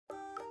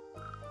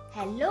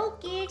Hello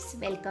kids,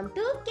 welcome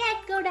to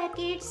cat Gowda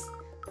kids.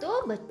 तो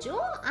बच्चों,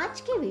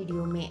 आज के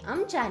वीडियो में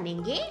हम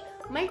जानेंगे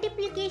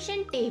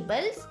multiplication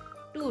tables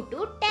 2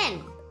 to 10।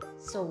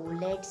 So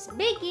let's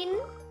begin.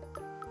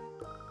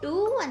 2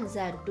 ones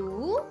are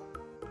 2,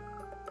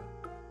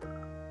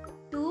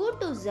 2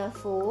 twos are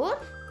 4,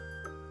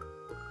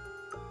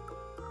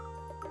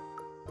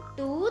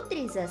 2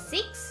 threes are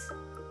 6,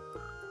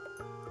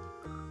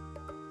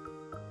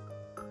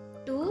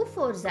 2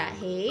 fours are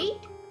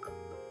 8,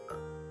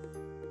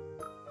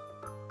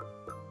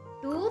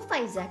 2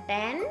 fives are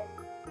 10,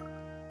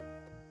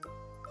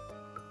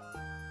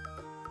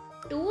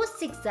 2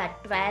 six are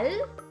 12,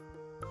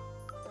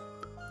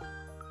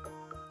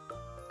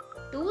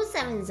 2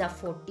 sevens are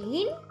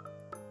 14,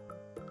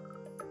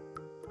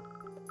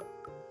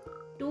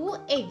 2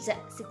 eights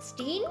are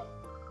 16,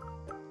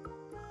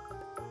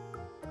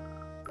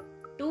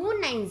 2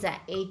 nines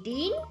are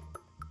 18,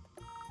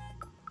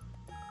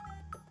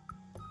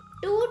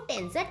 2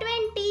 tens are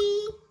 20.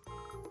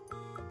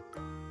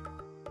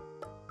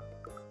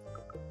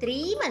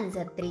 3 ones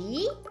are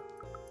 3,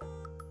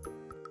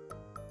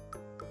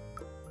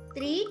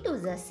 3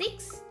 twos are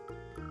 6,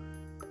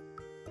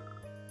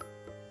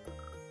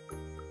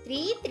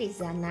 3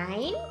 threes are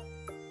 9,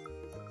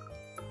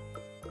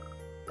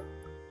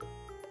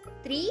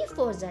 3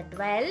 fours are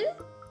 12,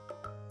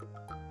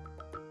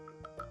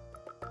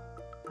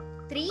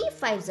 3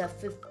 fives are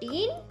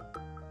 15,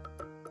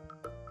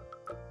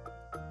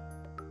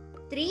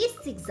 3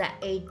 six are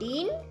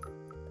 18,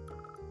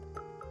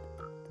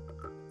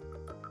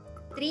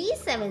 3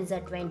 sevens are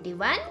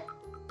 21,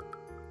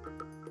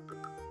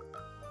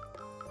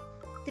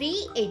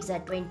 3 eights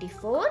are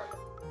 24,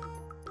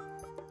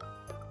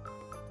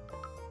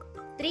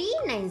 3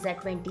 nines are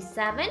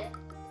 27,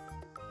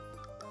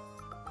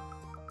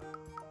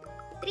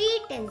 3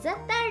 tens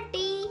are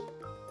 30,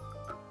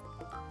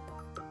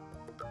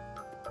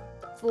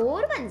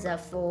 4 ones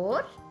are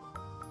 4,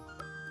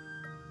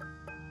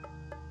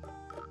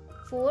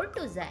 4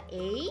 twos are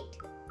 8,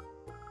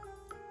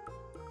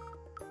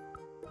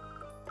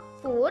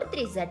 4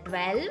 threes are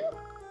 12,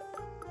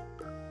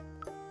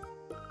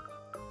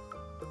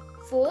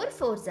 4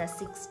 fours are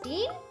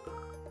 16,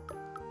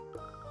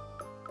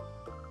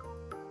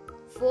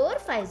 4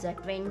 fives are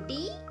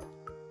 20,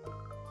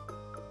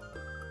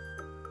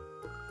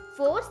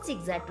 4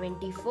 six are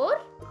 24,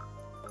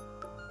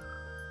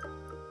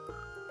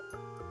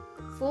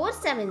 4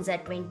 sevens are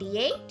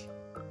 28,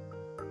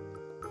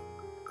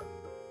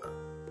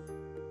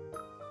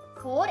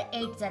 4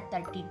 eights are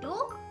 32,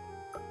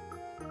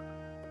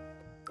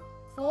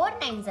 4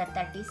 nines are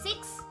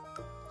 36,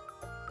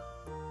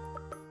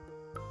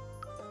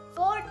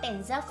 4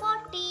 tens are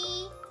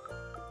 40,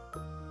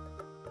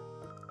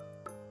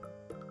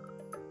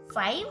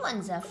 5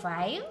 ones are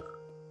 5,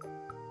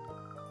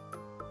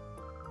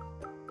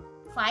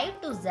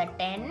 5 twos are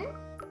 10,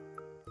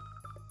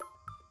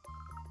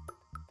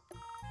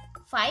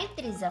 5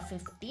 threes are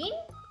 15,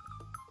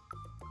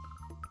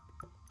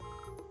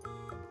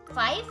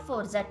 5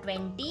 fours are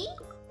 20,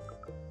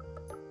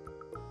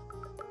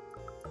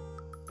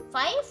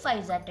 5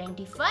 fives are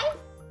 25,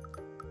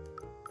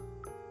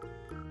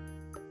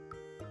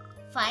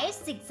 5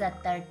 six are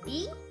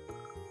 30,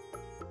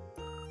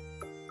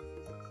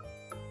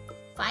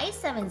 5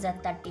 sevens are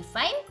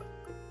 35,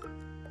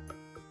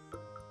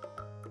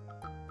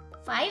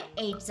 5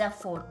 eights are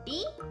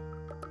 40,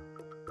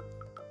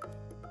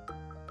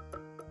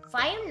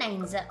 5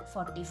 nines are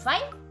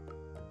 45,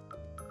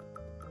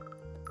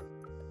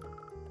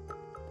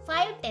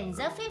 5 tens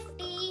are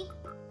 50,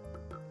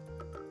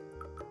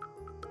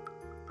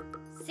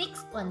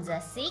 6 ones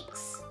are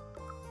 6,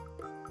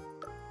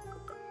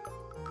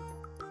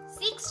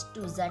 6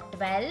 twos are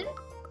 12,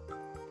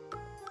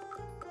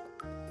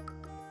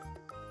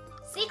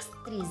 6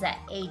 threes are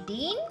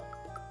 18,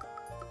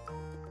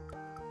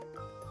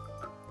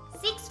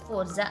 6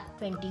 fours are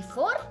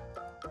 24,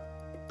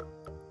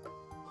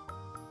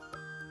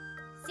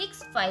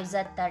 6 fives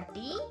are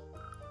 30,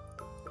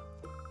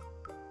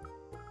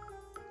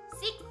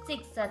 6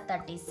 six are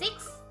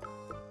 36,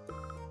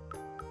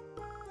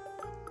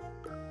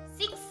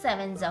 6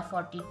 sevens are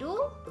 42,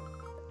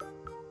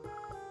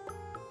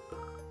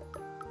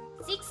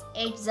 6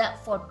 eights are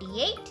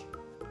 48,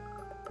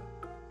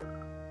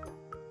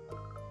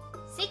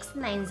 6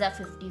 nines are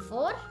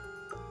 54,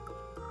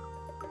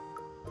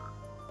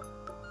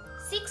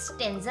 6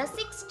 tens are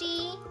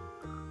 60,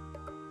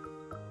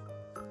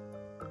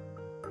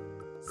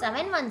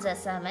 7 ones are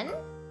 7,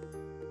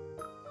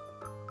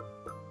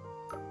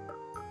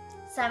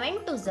 7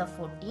 twos are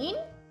 14,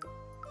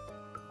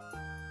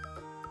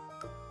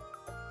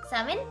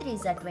 7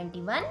 threes are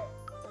 21,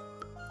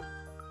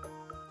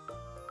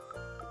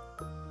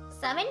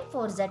 7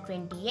 fours are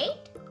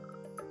 28,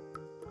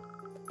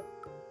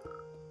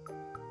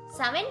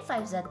 7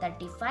 fives are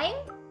 35,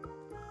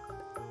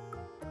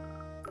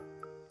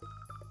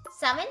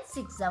 7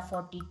 six are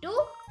 42,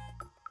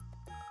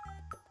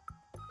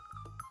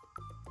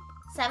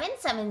 7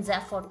 sevens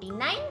are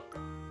 49,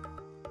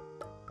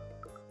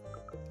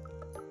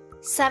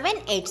 7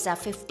 eights are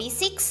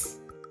 56,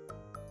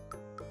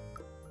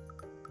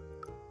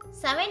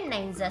 7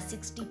 9s are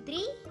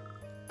 63.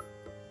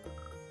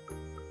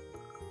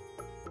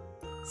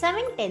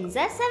 7 10s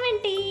are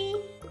 70.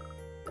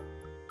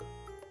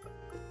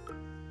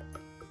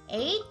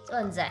 8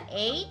 1s are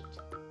 8.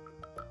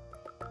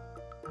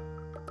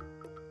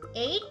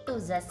 8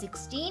 2s are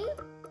 16.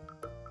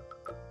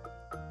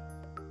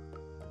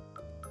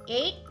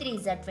 8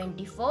 3s are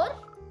 24.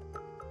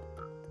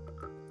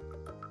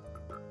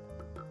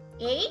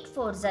 8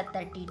 4s are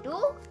 32.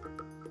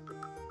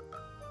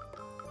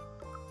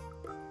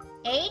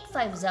 8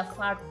 5s are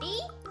 40.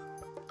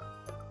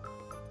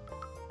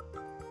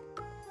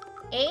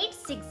 8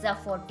 6s are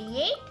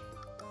 48.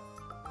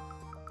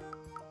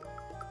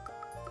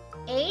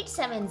 8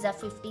 7s are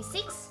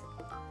 56.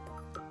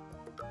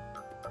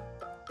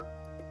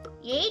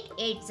 8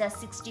 8s are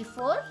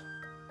 64.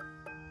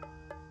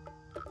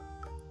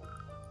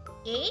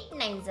 8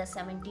 9s are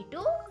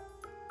 72.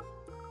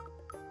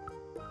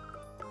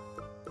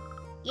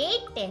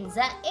 8 10s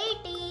are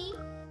 80.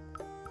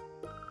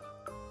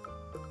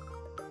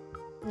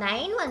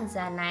 9 1s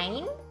are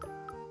 9.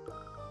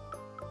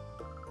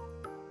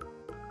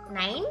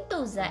 9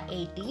 2s are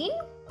 18.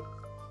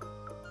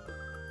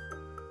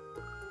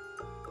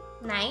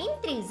 9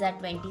 3s are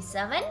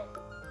 27.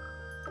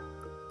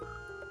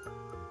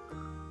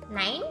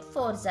 9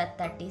 4s are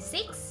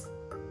 36.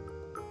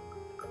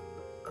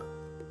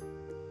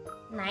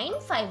 9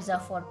 5s are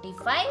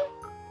 45.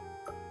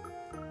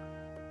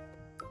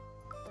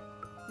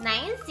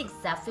 9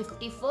 6s are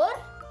 54.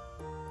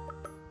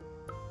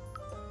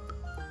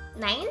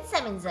 9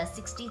 7s are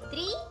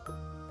 63.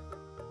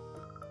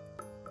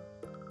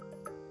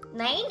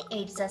 9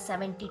 8s are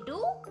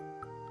 72.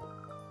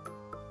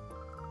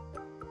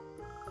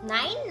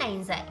 9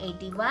 9s are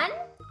 81.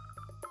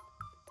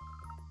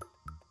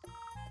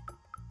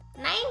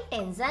 9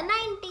 10s are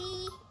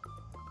 90.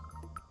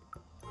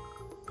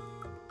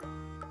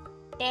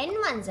 10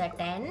 1s are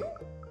 10.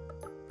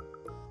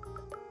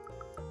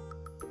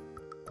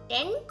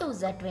 10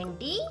 2s are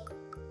 20.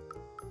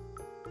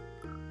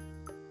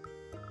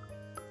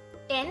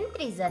 10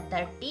 3s are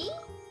 30.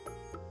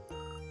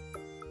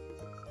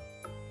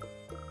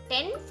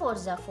 10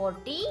 4s are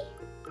 40.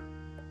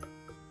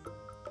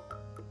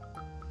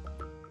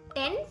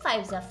 10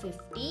 5s are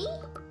 50.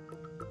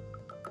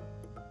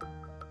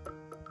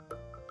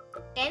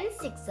 10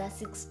 6s are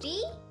 60.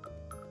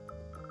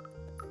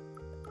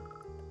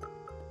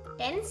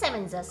 10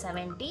 7s are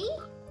 70.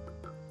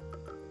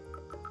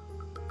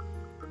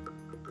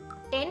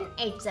 10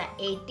 8s are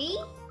 80.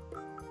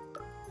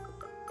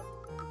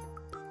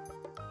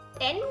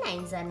 10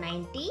 9s are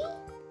 90.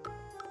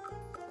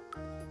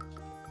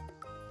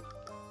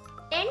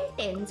 10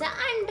 10s are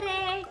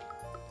 100.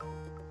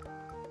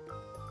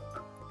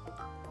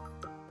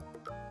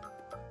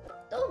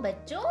 तो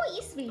बच्चों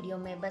इस video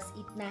में बस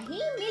इतना ही।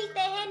 मिलते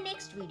हैं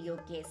next video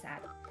के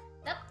साथ।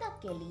 तब तक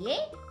के लिए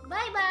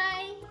बाय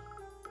बाय।